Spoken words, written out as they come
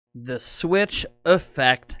The Switch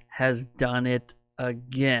effect has done it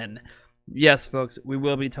again. Yes, folks, we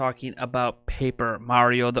will be talking about Paper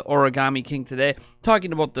Mario, the Origami King today,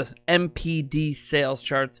 talking about the MPD sales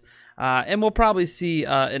charts, and we'll probably see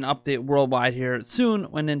an update worldwide here soon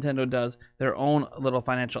when Nintendo does their own little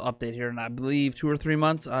financial update here in, I believe, 2 or 3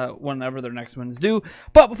 months, whenever their next one is due.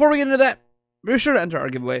 But before we get into that, be sure to enter our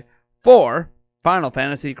giveaway for Final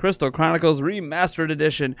Fantasy Crystal Chronicles Remastered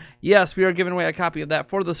Edition. Yes, we are giving away a copy of that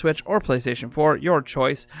for the Switch or PlayStation 4, your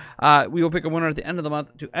choice. We will pick a winner at the end of the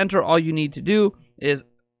month. To enter, all you need to do is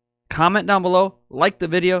comment down below, like the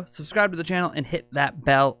video, subscribe to the channel, and hit that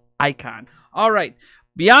bell icon. All right,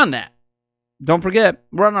 beyond that, don't forget,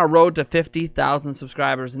 we're on our road to 50,000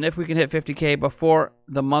 subscribers, and if we can hit 50K before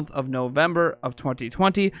the month of November of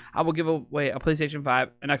 2020, I will give away a PlayStation 5,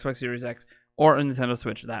 an Xbox Series X, or a Nintendo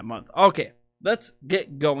Switch that month. Okay. Let's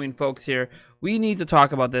get going, folks, here. We need to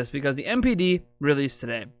talk about this because the MPD released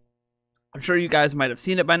today. I'm sure you guys might have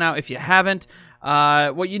seen it by now. If you haven't,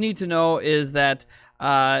 what you need to know is that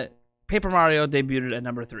Paper Mario debuted at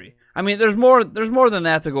number 3. I mean, there's more than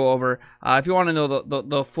that to go over. If you want to know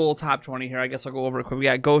the full top 20 here, I guess I'll go over it quick. We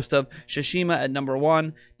got Ghost of Tsushima at number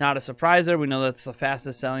 1. Not a surpriser. We know that's the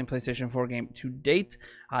fastest selling PlayStation 4 game to date.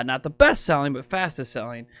 Not the best selling, but fastest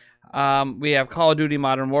selling. We have Call of Duty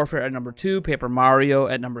Modern Warfare at number 2, Paper Mario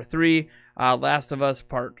at number 3, Last of Us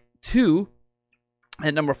Part 2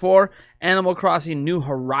 at number 4, Animal Crossing New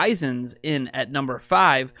Horizons in at number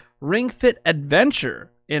 5, Ring Fit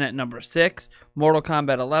Adventure in at number 6, Mortal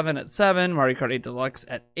Kombat 11 at 7, Mario Kart 8 Deluxe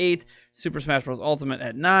at 8, Super Smash Bros. Ultimate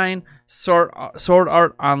at 9, Sword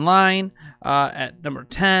Art Online at number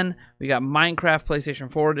 10. We got Minecraft PlayStation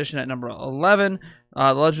 4 Edition at number 11,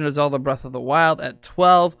 The Legend of Zelda Breath of the Wild at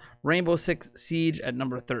 12, Rainbow Six Siege at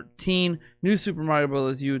number 13, New Super Mario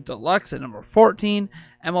Bros. U Deluxe at number 14,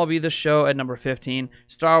 MLB The Show at number 15,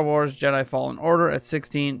 Star Wars Jedi Fallen Order at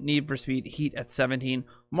 16, Need for Speed Heat at 17,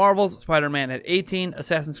 Marvel's Spider-Man at 18,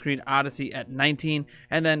 Assassin's Creed Odyssey at 19,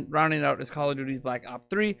 and then rounding out is Call of Duty's Black Ops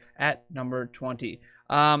 3 at number 20.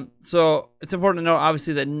 So it's important to note,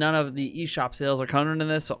 obviously, that none of the eShop sales are counted in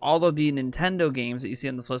this. So all of the Nintendo games that you see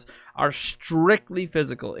on this list are strictly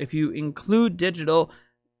physical. If you include digital,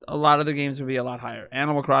 a lot of the games would be a lot higher.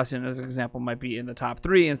 Animal Crossing, as an example, might be in the top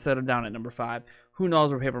 3 instead of down at number 5. Who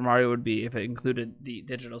knows where Paper Mario would be if it included the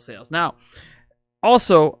digital sales. Now,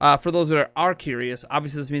 also, for those that are curious,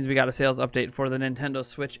 obviously this means we got a sales update for the Nintendo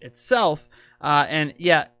Switch itself. And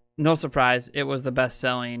yeah, no surprise, it was the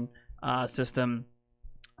best-selling system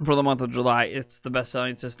for the month of July. It's the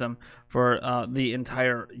best-selling system for the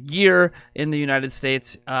entire year in the United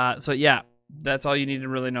States. So yeah, that's all you need to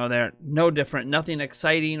really know there. No different. Nothing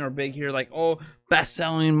exciting or big here like, oh,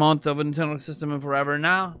 best-selling month of a Nintendo system in forever.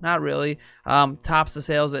 No, not really. Tops the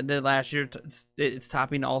sales that it did last year. It's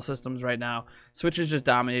topping all systems right now. Switch is just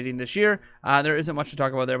dominating this year. There isn't much to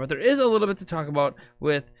talk about there, but there is a little bit to talk about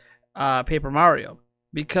with Paper Mario.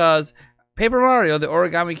 Because Paper Mario, the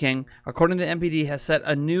Origami King, according to MPD, has set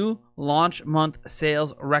a new launch month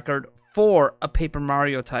sales record for a Paper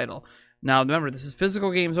Mario title. Now, remember, this is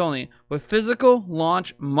physical games only. With physical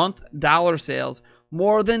launch month dollar sales,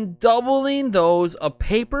 more than doubling those of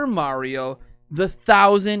Paper Mario, the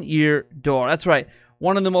 1,000-Year Door. That's right.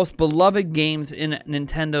 One of the most beloved games in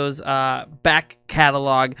Nintendo's back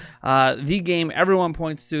catalog. The game everyone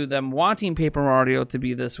points to them wanting Paper Mario to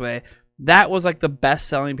be this way. That was like the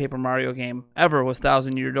best-selling Paper Mario game ever, was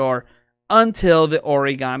 1,000-Year Door, until the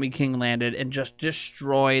Origami King landed and just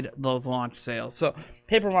destroyed those launch sales. So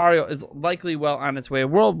Paper Mario is likely well on its way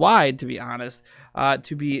worldwide, to be honest,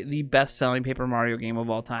 to be the best-selling Paper Mario game of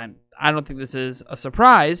all time. I don't think this is a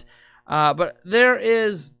surprise, but there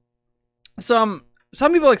is some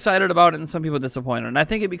people excited about it and some people disappointed, and I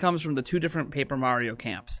think it comes from the two different Paper Mario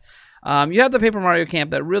camps. You have the Paper Mario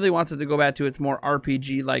camp that really wants it to go back to its more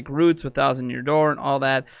RPG-like roots with 1,000-Year Door and all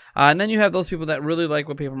that. And then you have those people that really like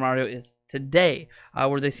what Paper Mario is today,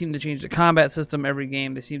 where they seem to change the combat system every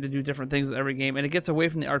game. They seem to do different things with every game, and it gets away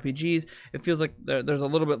from the RPGs. It feels like there's a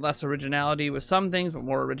little bit less originality with some things, but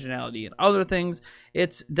more originality in other things.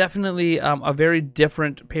 It's definitely a very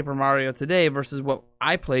different Paper Mario today versus what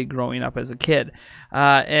I played growing up as a kid.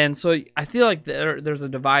 And so I feel like there's a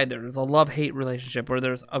divide there. There's a love-hate relationship where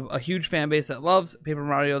there's a huge fan base that loves Paper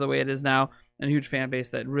Mario the way it is now, and a huge fan base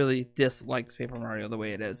that really dislikes Paper Mario the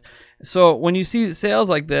way it is. So when you see sales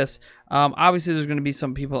like this, obviously there's going to be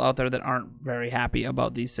some people out there that aren't very happy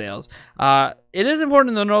about these sales. It is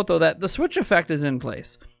important to note, though, that the Switch effect is in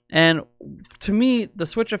place. And to me, the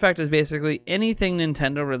Switch effect is basically anything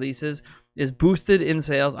Nintendo releases is boosted in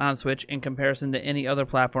sales on Switch in comparison to any other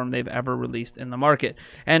platform they've ever released in the market.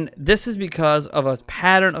 And this is because of a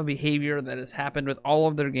pattern of behavior that has happened with all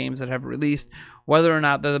of their games that have released, whether or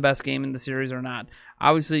not they're the best game in the series or not.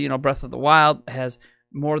 Obviously, you know, Breath of the Wild has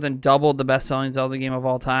more than doubled the best-selling Zelda game of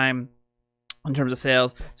all time in terms of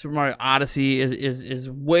sales. Super Mario Odyssey is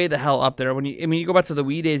way the hell up there. When you go back to the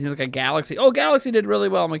Wii days, you look at Galaxy. Oh, Galaxy did really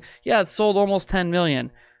well. I'm like, yeah, it sold almost 10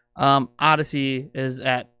 million. Odyssey is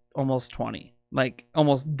at almost 20, like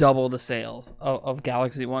almost double the sales of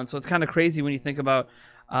Galaxy 1. So it's kind of crazy when you think about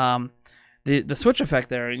the Switch effect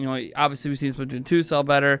there. You know, obviously we've seen Splatoon 2 sell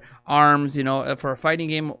better. ARMS, you know, for a fighting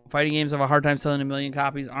games have a hard time selling 1 million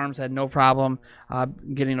copies. ARMS had no problem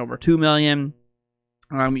getting over 2 million.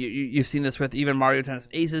 You've seen this with even Mario Tennis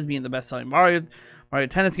Aces being the best-selling Mario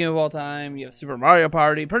Tennis game of all time. You have Super Mario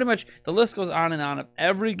Party. Pretty much the list goes on and on of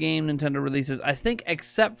every game Nintendo releases, I think,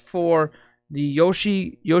 except for the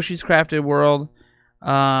Yoshi's Crafted World,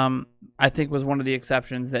 I think was one of the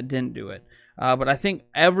exceptions that didn't do it. But I think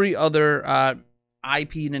every other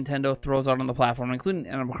IP Nintendo throws out on the platform, including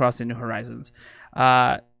Animal Crossing New Horizons,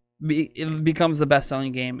 it becomes the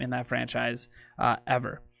best-selling game in that franchise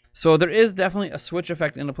ever. So there is definitely a Switch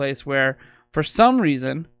effect into place where, for some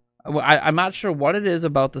reason, I'm not sure what it is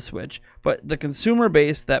about the Switch, but the consumer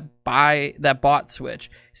base that bought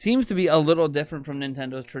Switch seems to be a little different from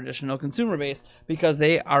Nintendo's traditional consumer base, because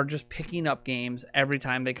they are just picking up games every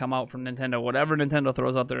time they come out from Nintendo. Whatever Nintendo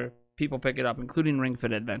throws out there, people pick it up, including Ring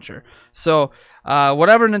Fit Adventure. So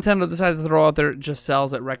whatever Nintendo decides to throw out there just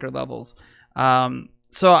sells at record levels.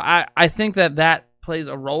 So I think that plays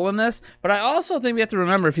a role in this, but I also think we have to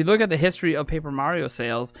remember, if you look at the history of Paper Mario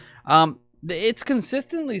sales, it's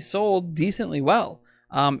consistently sold decently well.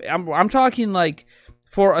 I'm talking like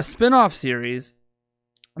for a spin-off series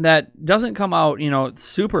that doesn't come out, you know,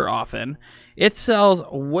 super often, it sells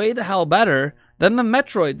way the hell better than the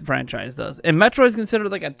Metroid franchise does. And Metroid's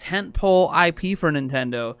considered like a tentpole IP for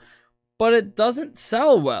Nintendo, but it doesn't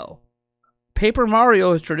sell well. Paper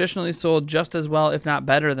Mario has traditionally sold just as well, if not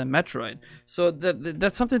better, than Metroid. So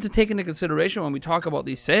that's something to take into consideration when we talk about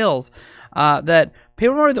these sales. That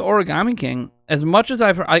Paper Mario the Origami King, as much as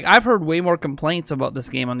I've heard way more complaints about this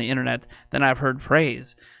game on the internet than I've heard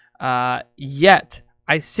praise. Yet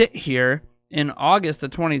I sit here in August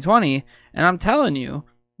of 2020, and I'm telling you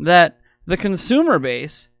that the consumer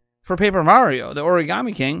base for Paper Mario the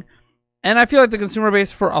Origami King, and I feel like the consumer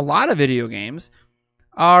base for a lot of video games,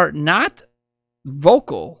 are not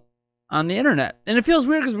vocal on the internet. And it feels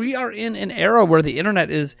weird because we are in an era where the internet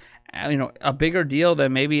is, you know, a bigger deal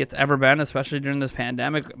than maybe it's ever been, especially during this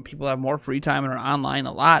pandemic. People have more free time and are online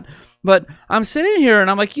a lot. But I'm sitting here and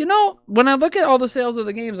I'm like, you know, when I look at all the sales of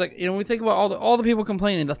the games, like, you know, we think about all the people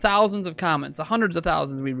complaining, the thousands of comments, the hundreds of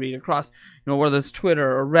thousands we read across, you know, whether it's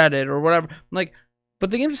Twitter or Reddit or whatever. I'm like, but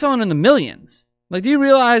the games are selling in the millions. Like, do you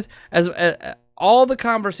realize as all the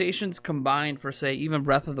conversations combined for, say, even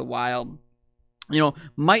Breath of the Wild, you know,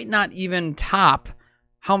 might not even top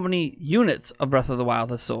how many units of Breath of the Wild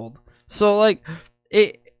have sold. So, like,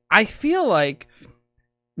 I feel like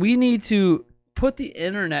we need to put the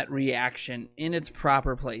internet reaction in its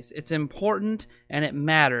proper place. It's important and it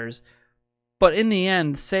matters. But in the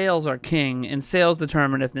end, sales are king, and sales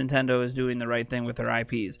determine if Nintendo is doing the right thing with their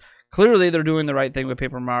IPs. Clearly, they're doing the right thing with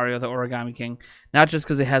Paper Mario the Origami King, not just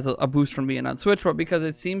because it has a boost from being on Switch, but because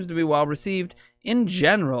it seems to be well received in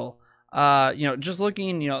general. You know, just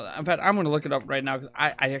looking, you know, in fact, I'm going to look it up right now because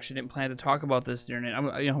I actually didn't plan to talk about this during it. I'm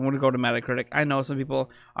going to go to Metacritic. I know some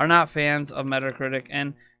people are not fans of Metacritic,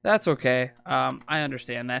 and that's okay. I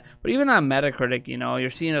understand that. But even on Metacritic, you know, you're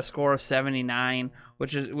seeing a score of 79,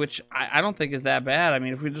 which I don't think is that bad. I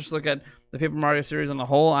mean, if we just look at the Paper Mario series on the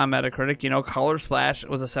whole on Metacritic, you know, Color Splash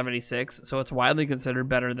was a 76, so it's widely considered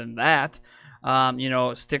better than that. You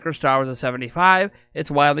know, Sticker Star was a 75.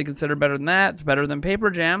 It's widely considered better than that. It's better than Paper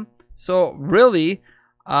Jam. So really,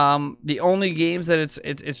 the only games that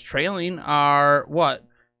it's trailing are what?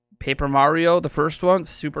 Paper Mario, the first one,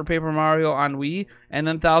 Super Paper Mario on Wii, and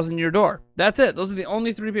then Thousand Year Door. That's it. Those are the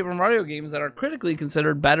only 3 Paper Mario games that are critically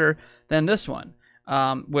considered better than this one.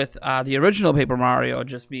 With the original Paper Mario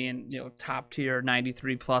just being, you know, top tier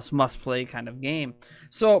 93 plus must play kind of game.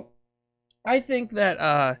 So I think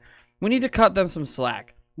that we need to cut them some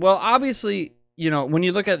slack. Well, obviously, you know, when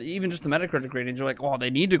you look at even just the Metacritic ratings, you're like, oh,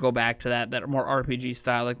 they need to go back to that more RPG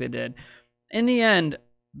style like they did. In the end,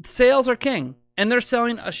 sales are king, and they're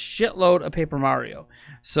selling a shitload of Paper Mario.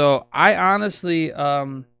 So I honestly,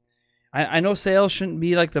 I know sales shouldn't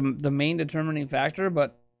be like the main determining factor,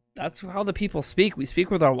 but that's how the people speak. We speak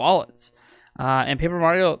with our wallets. And Paper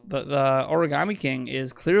Mario, the Origami King,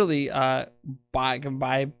 is clearly can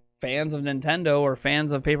buy fans of Nintendo or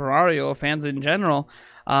fans of Paper Mario, fans in general,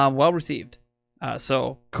 well received.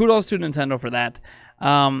 So kudos to Nintendo for that.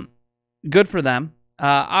 Good for them.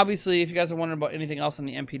 Obviously, if you guys are wondering about anything else on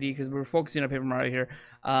the MPD, because we're focusing on Paper Mario here,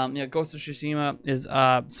 Ghost of Tsushima is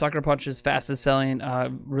Sucker Punch's fastest selling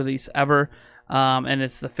release ever. And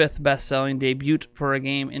it's the 5th best-selling debut for a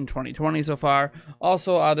game in 2020 so far.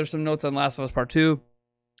 Also, there's some notes on Last of Us Part 2.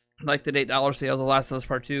 Life-to-date dollar sales of Last of Us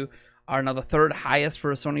Part 2 are now the 3rd highest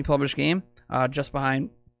for a Sony-published game, just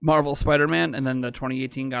behind Marvel Spider-Man and then the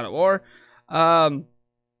 2018 God of War.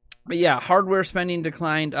 But yeah, hardware spending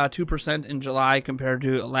declined 2% in July compared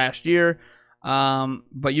to last year.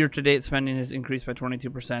 But year-to-date spending has increased by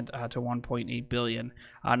 22% to $1.8 billion.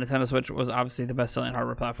 Nintendo Switch was obviously the best-selling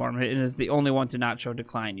hardware platform. It is the only one to not show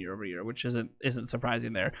decline year-over-year, which isn't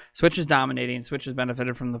surprising there. Switch is dominating. Switch has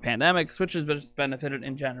benefited from the pandemic. Switch has benefited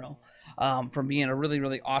in general from being a really,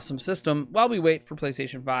 really awesome system while we wait for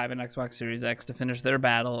PlayStation 5 and Xbox Series X to finish their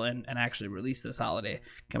battle and actually release this holiday.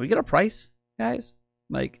 Can we get a price, guys?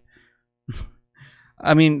 Like...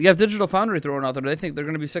 I mean, you have Digital Foundry throwing out there. They think they're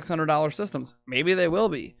going to be $600 systems. Maybe they will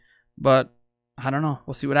be, but I don't know.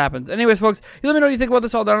 We'll see what happens. Anyways, folks, you let me know what you think about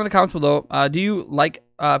this all down in the comments below. Do you like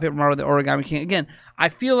Paper Mario the Origami King? Again, I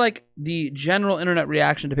feel like the general internet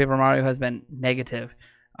reaction to Paper Mario has been negative,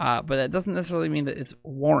 but that doesn't necessarily mean that it's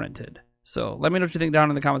warranted. So let me know what you think down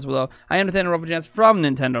in the comments below. I am Nathaniel Rovajans from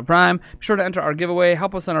Nintendo Prime. Be sure to enter our giveaway.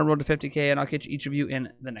 Help us on our road to 50K, and I'll catch each of you in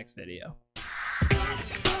the next video.